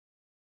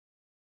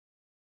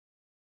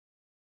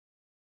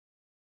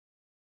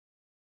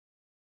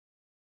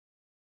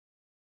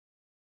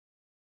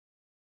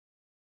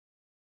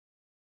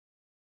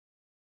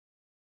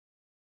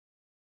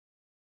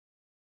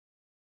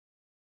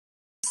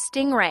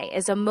Stingray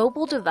is a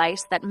mobile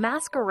device that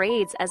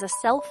masquerades as a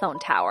cell phone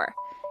tower.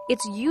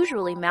 It's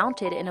usually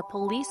mounted in a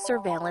police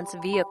surveillance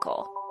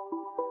vehicle.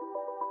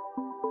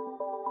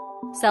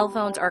 Cell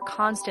phones are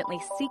constantly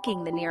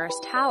seeking the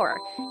nearest tower,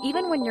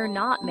 even when you're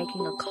not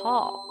making a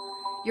call.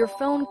 Your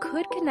phone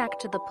could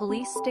connect to the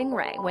police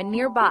Stingray when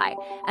nearby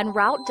and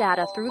route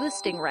data through the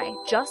Stingray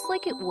just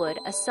like it would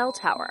a cell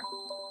tower.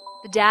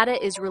 The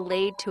data is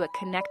relayed to a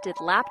connected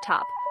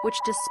laptop, which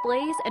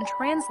displays and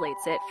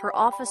translates it for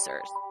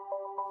officers.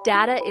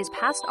 Data is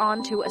passed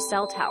on to a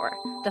cell tower.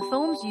 The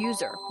phone's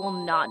user will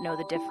not know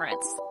the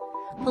difference.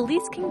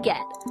 Police can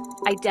get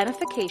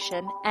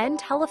identification and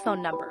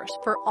telephone numbers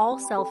for all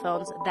cell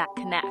phones that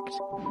connect.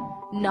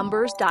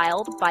 Numbers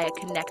dialed by a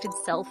connected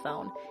cell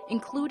phone,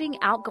 including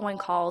outgoing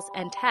calls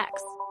and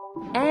texts,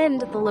 and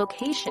the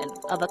location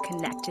of a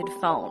connected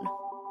phone.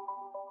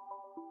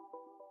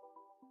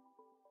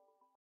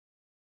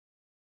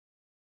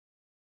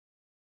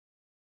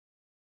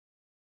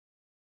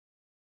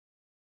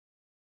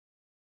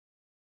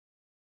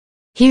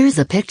 Here's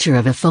a picture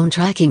of a phone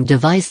tracking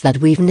device that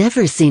we've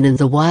never seen in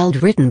the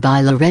wild, written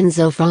by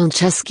Lorenzo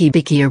Franceschi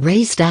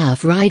Bicchiere,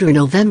 staff writer,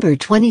 November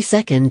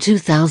 22,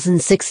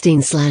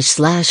 2016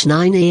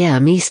 /9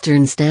 a.m.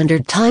 Eastern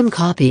Standard Time.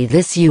 Copy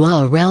this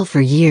URL.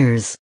 For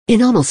years,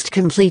 in almost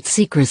complete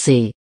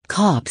secrecy,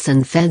 cops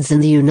and feds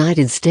in the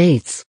United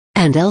States,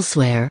 and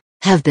elsewhere,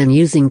 have been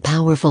using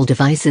powerful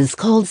devices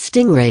called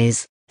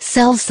Stingrays,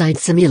 cell site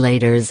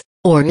simulators,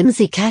 or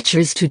IMSI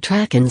catchers to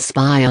track and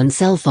spy on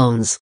cell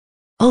phones.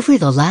 Over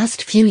the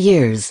last few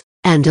years,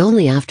 and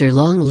only after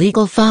long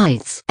legal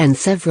fights and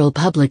several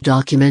public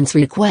documents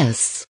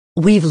requests,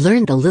 we've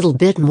learned a little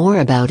bit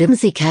more about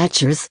IMSI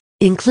catchers,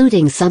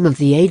 including some of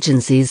the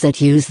agencies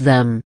that use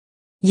them.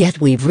 Yet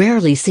we've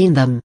rarely seen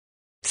them.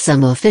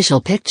 Some official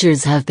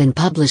pictures have been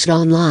published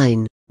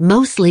online,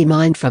 mostly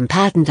mined from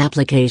patent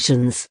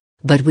applications,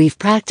 but we've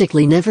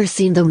practically never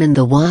seen them in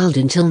the wild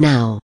until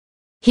now.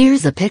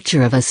 Here's a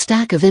picture of a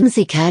stack of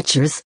IMSI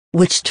catchers,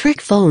 which trick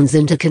phones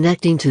into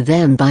connecting to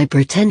them by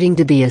pretending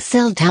to be a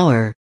cell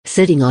tower,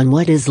 sitting on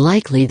what is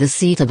likely the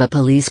seat of a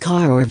police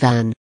car or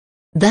van.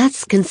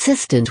 That's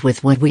consistent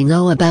with what we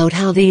know about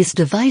how these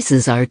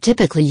devices are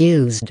typically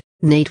used.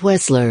 Nate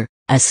Wessler,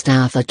 a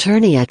staff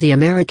attorney at the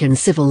American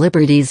Civil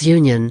Liberties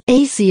Union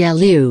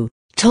 (ACLU),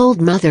 told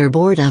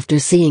Motherboard after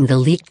seeing the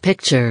leaked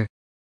picture.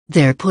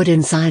 They're put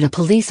inside a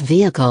police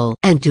vehicle,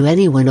 and to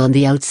anyone on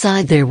the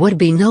outside there would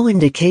be no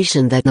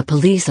indication that the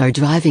police are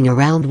driving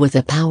around with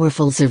a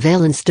powerful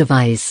surveillance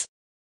device.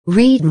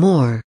 Read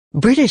more.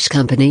 British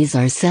companies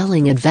are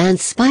selling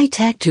advanced spy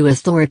tech to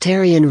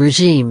authoritarian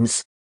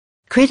regimes.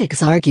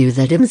 Critics argue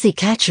that IMSI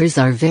catchers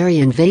are very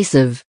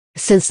invasive,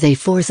 since they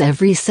force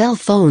every cell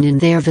phone in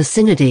their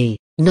vicinity,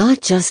 not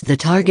just the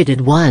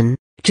targeted one,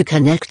 to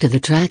connect to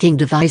the tracking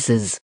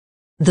devices.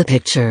 The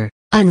picture,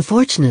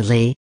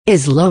 unfortunately,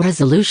 is low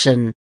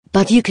resolution,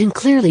 but you can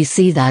clearly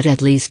see that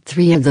at least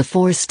 3 of the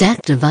 4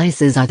 stacked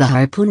devices are the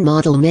Harpoon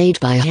model made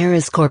by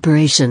Harris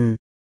Corporation.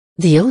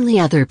 The only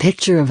other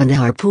picture of an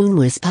Harpoon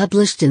was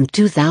published in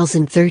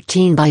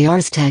 2013 by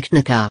Ars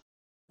Technica.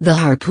 The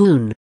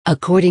Harpoon,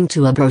 according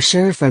to a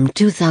brochure from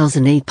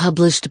 2008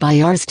 published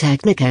by Ars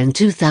Technica in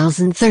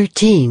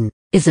 2013,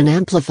 is an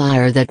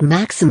amplifier that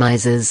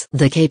maximizes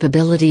the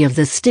capability of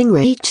the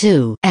Stingray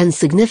 2 and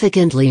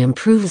significantly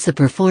improves the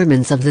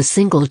performance of the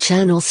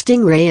single-channel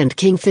Stingray and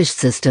Kingfish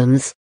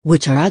systems,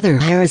 which are other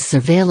Harris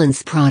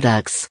surveillance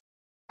products.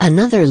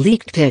 Another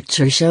leaked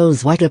picture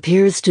shows what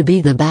appears to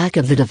be the back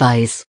of the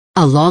device,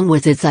 along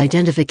with its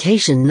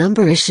identification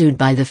number issued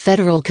by the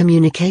Federal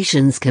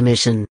Communications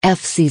Commission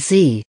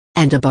 (FCC),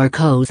 and a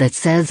barcode that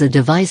says the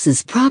device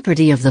is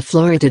property of the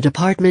Florida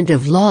Department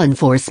of Law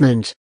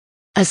Enforcement.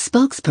 A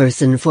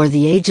spokesperson for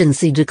the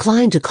agency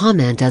declined to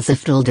comment, as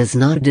FDL does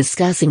not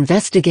discuss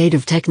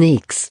investigative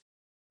techniques.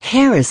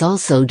 Harris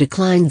also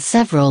declined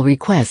several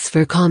requests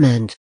for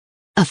comment.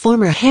 A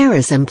former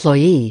Harris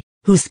employee,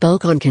 who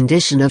spoke on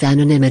condition of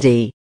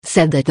anonymity,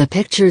 said that the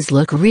pictures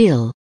look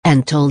real,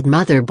 and told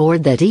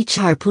Motherboard that each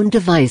Harpoon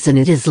device in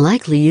it is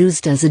likely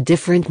used as a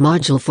different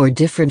module for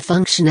different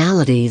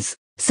functionalities,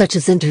 such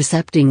as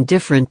intercepting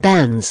different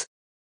bands.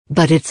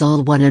 But it's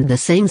all one and the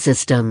same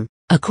system,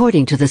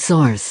 according to the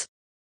source.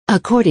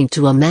 According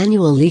to a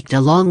manual leaked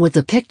along with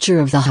the picture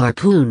of the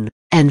Harpoon,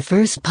 and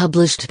first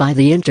published by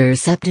The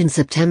Intercept in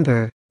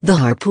September, the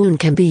Harpoon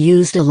can be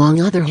used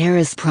along other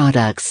Harris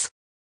products.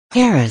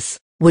 Harris,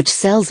 which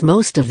sells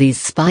most of these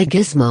spy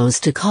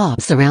gizmos to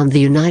cops around the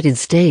United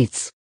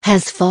States,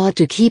 has fought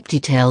to keep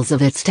details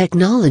of its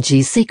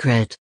technology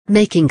secret,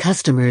 making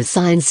customers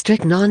sign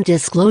strict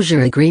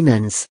non-disclosure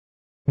agreements.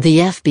 The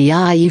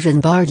FBI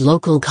even barred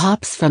local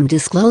cops from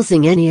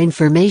disclosing any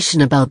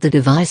information about the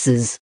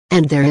devices,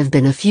 and there have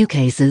been a few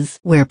cases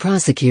where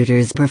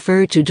prosecutors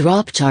prefer to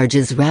drop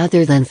charges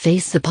rather than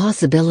face the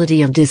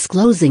possibility of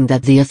disclosing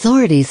that the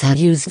authorities had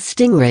used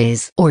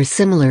Stingrays or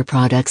similar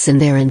products in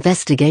their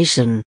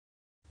investigation.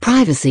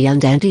 Privacy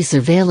and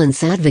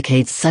anti-surveillance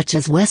advocates such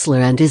as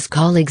Wessler and his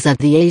colleagues at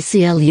the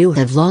ACLU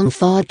have long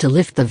fought to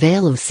lift the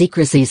veil of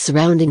secrecy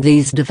surrounding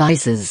these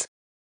devices.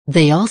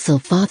 They also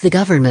fought the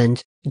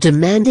government,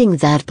 demanding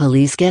that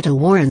police get a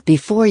warrant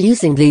before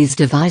using these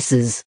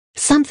devices,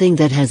 something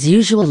that has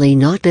usually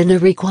not been a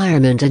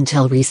requirement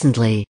until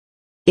recently.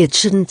 It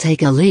shouldn't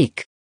take a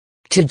leak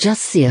to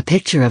just see a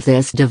picture of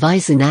this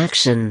device in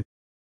action.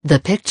 The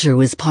picture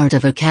was part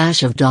of a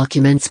cache of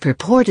documents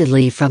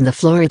purportedly from the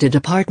Florida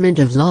Department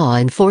of Law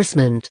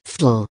Enforcement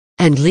 (FLE)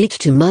 and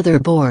leaked to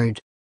Motherboard.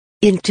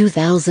 In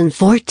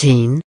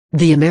 2014,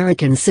 the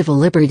American Civil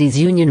Liberties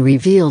Union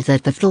revealed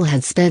that the FLE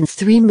had spent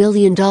 $3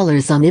 million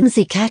on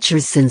IMSI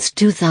catchers since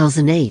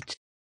 2008.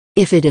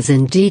 If it is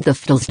indeed the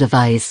FLE's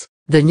device,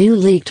 the new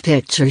leaked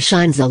picture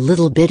shines a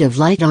little bit of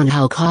light on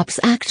how cops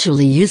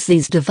actually use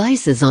these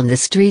devices on the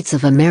streets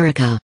of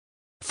America.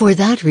 For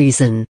that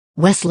reason,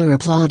 Wessler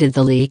applauded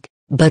the leak,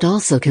 but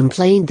also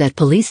complained that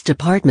police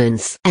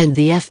departments and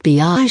the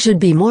FBI should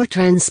be more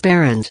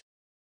transparent.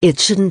 It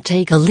shouldn't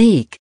take a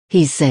leak,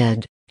 he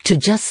said, to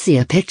just see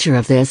a picture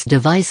of this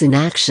device in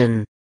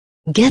action.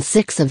 Get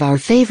 6 of our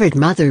favorite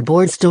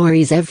Motherboard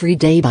stories every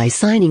day by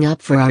signing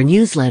up for our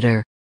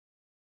newsletter.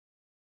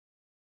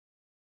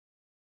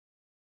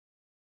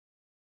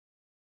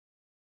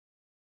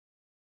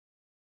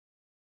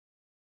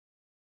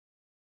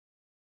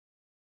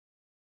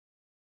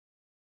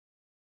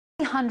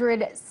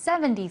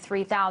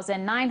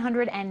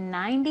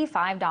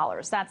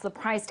 $173,995. That's the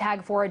price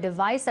tag for a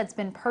device that's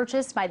been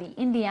purchased by the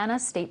Indiana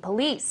State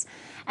Police.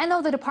 And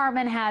though the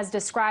department has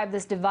described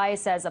this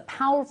device as a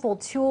powerful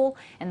tool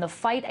in the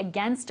fight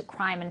against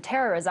crime and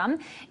terrorism,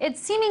 it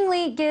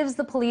seemingly gives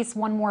the police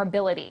one more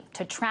ability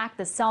to track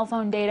the cell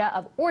phone data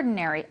of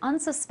ordinary,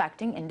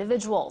 unsuspecting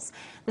individuals.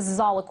 This is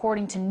all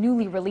according to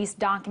newly released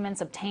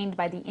documents obtained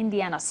by the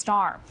Indiana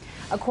Star.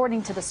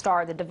 According to the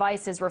Star, the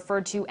device is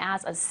referred to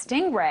as a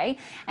Stingray,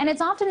 and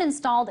it's often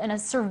installed in a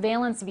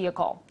surveillance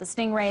vehicle. The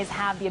Stingrays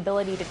have the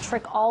ability to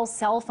trick all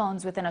cell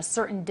phones within a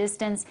certain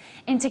distance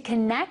into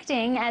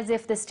connecting as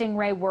if the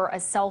Stingray were a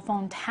cell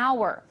phone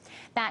tower.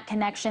 That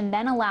connection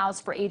then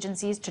allows for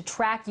agencies to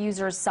track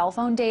users' cell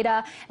phone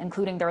data,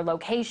 including their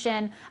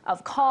location,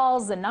 of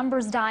calls, the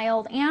numbers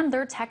dialed, and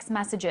their text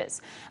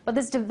messages. But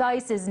this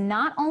device is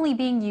not only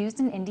being used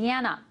in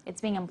Indiana.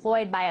 It's being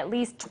employed by at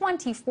least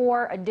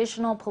 24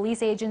 additional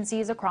police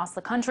agencies across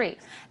the country.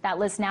 That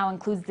list now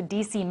includes the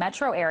D.C.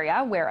 metro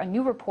area, where a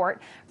new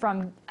report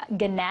from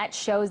KENNETH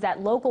shows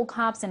that local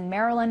cops in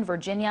Maryland,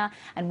 Virginia,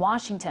 and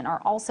Washington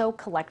are also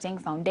collecting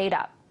phone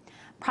data.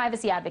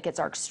 Privacy advocates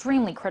are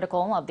extremely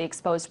critical of the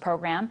exposed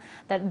program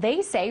that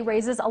they say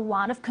raises a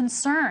lot of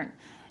concern.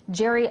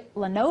 Jerry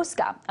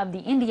Lanoska of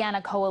the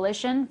Indiana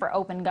Coalition for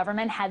Open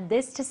Government had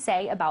this to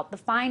say about the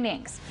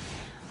findings.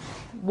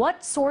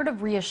 What sort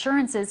of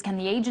reassurances can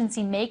the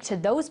agency make to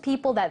those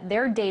people that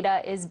their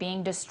data is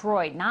being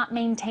destroyed, not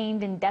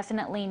maintained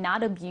indefinitely,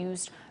 not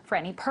abused for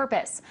any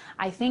purpose?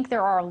 I think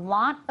there are a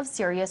lot of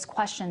serious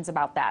questions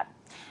about that.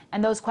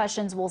 And those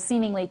questions will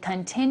seemingly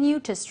continue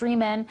to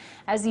stream in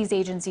as these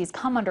agencies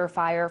come under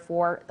fire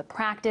for the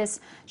practice,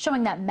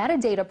 showing that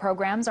metadata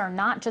programs are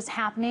not just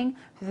happening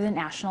through the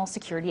National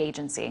Security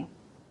Agency.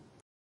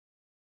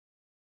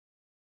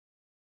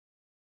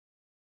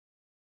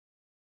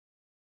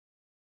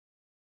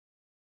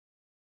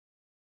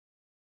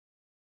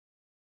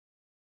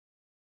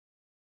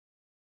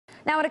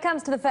 Now, when it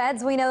comes to the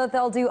feds, we know that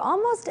they'll do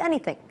almost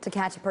anything to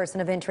catch a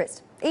person of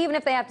interest, even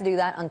if they have to do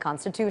that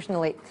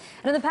unconstitutionally.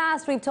 And in the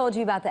past, we've told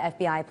you about the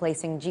FBI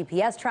placing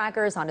GPS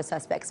trackers onto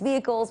suspects'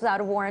 vehicles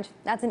without a warrant.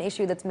 That's an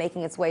issue that's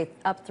making its way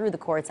up through the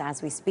courts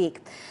as we speak.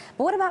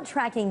 But what about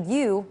tracking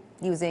you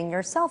using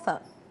your cell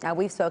phone? Now,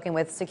 we've spoken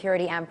with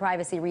security and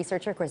privacy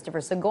researcher Christopher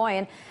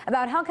Segoyan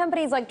about how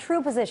companies like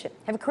True Position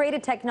have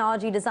created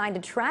technology designed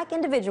to track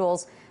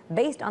individuals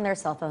based on their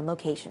cell phone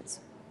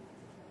locations.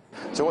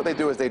 So what they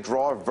do is they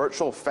draw a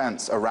virtual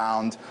fence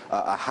around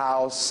a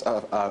house,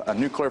 a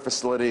nuclear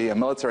facility, a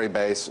military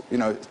base,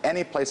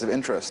 any place of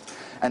interest.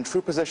 And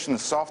True Position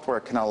software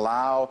can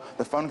allow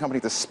the phone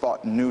company to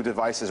spot new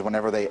devices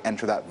whenever they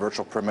enter that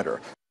virtual perimeter.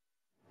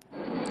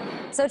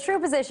 So True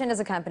Position is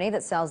a company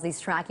that sells these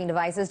tracking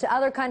devices to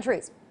other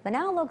countries. But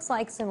now it looks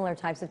like similar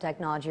types of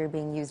technology are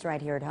being used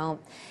right here at home.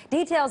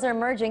 Details are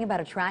emerging about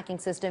a tracking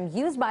system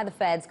used by the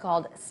feds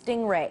called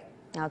Stingray.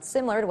 Now, it's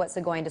similar to what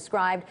Segoyan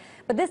described,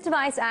 but this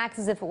device acts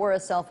as if it were a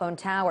cell phone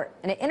tower,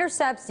 and it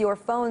intercepts your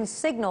phone's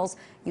signals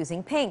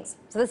using pings.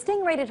 So the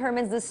Stingray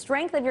determines the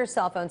strength of your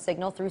cell phone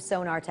signal through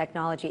sonar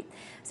technology.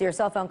 So your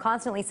cell phone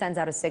constantly sends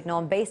out a signal,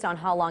 and based on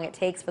how long it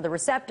takes for the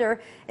receptor,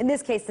 in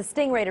this case the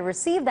Stingray, to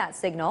receive that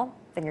signal,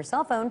 then your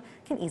cell phone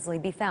can easily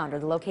be found, or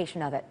the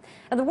location of it.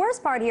 And the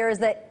worst part here is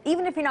that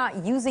even if you're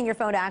not using your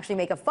phone to actually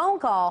make a phone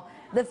call,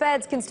 the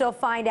feds can still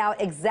find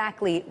out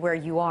exactly where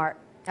you are.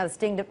 Now, the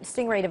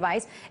Stingray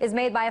device is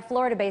made by a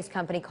Florida-based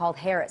company called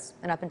Harris,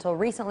 and up until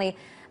recently,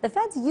 the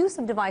Fed's use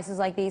of devices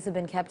like these have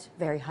been kept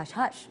very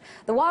hush-hush.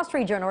 The Wall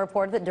Street Journal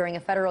reported that during a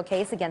federal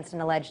case against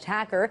an alleged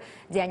hacker,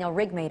 Daniel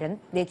Rigmaiden,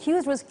 the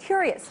accused was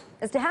curious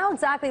as to how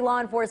exactly law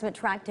enforcement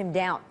tracked him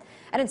down.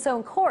 And so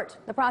in court,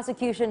 the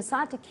prosecution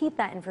sought to keep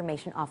that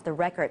information off the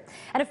record.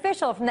 An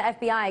official from the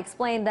FBI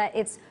explained that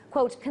it's,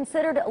 quote,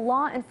 considered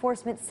law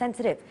enforcement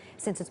sensitive,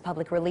 since its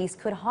public release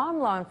could harm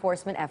law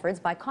enforcement efforts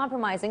by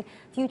compromising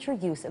future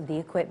use of the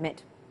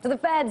equipment. So the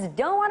feds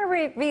don't want to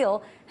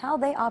reveal how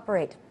they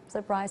operate.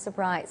 Surprise,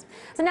 surprise.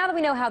 So now that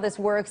we know how this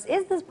works,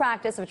 is this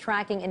practice of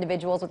tracking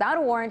individuals without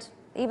a warrant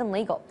even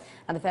legal?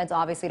 Now, the feds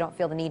obviously don't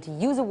feel the need to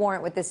use a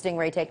warrant with this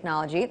Stingray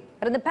technology,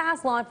 but in the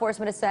past, law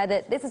enforcement has said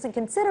that this isn't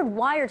considered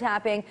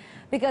wiretapping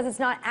because it's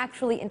not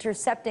actually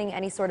intercepting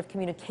any sort of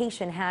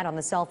communication had on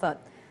the cell phone,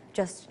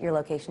 just your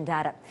location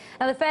data.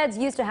 Now, the feds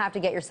used to have to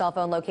get your cell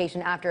phone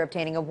location after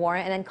obtaining a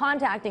warrant and then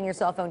contacting your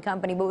cell phone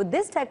company, but with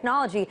this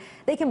technology,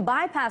 they can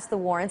bypass the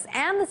warrants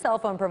and the cell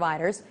phone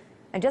providers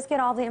and just get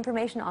all the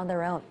information on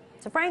their own.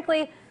 So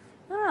frankly,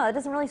 I don't know, it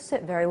doesn't really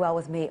sit very well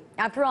with me.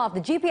 After all, if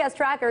the GPS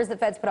trackers that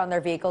feds put on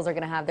their vehicles are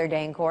going to have their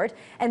day in court,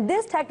 and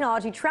this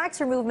technology tracks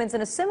your movements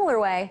in a similar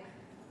way,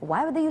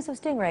 why would the use of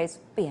Stingrays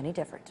be any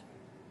different?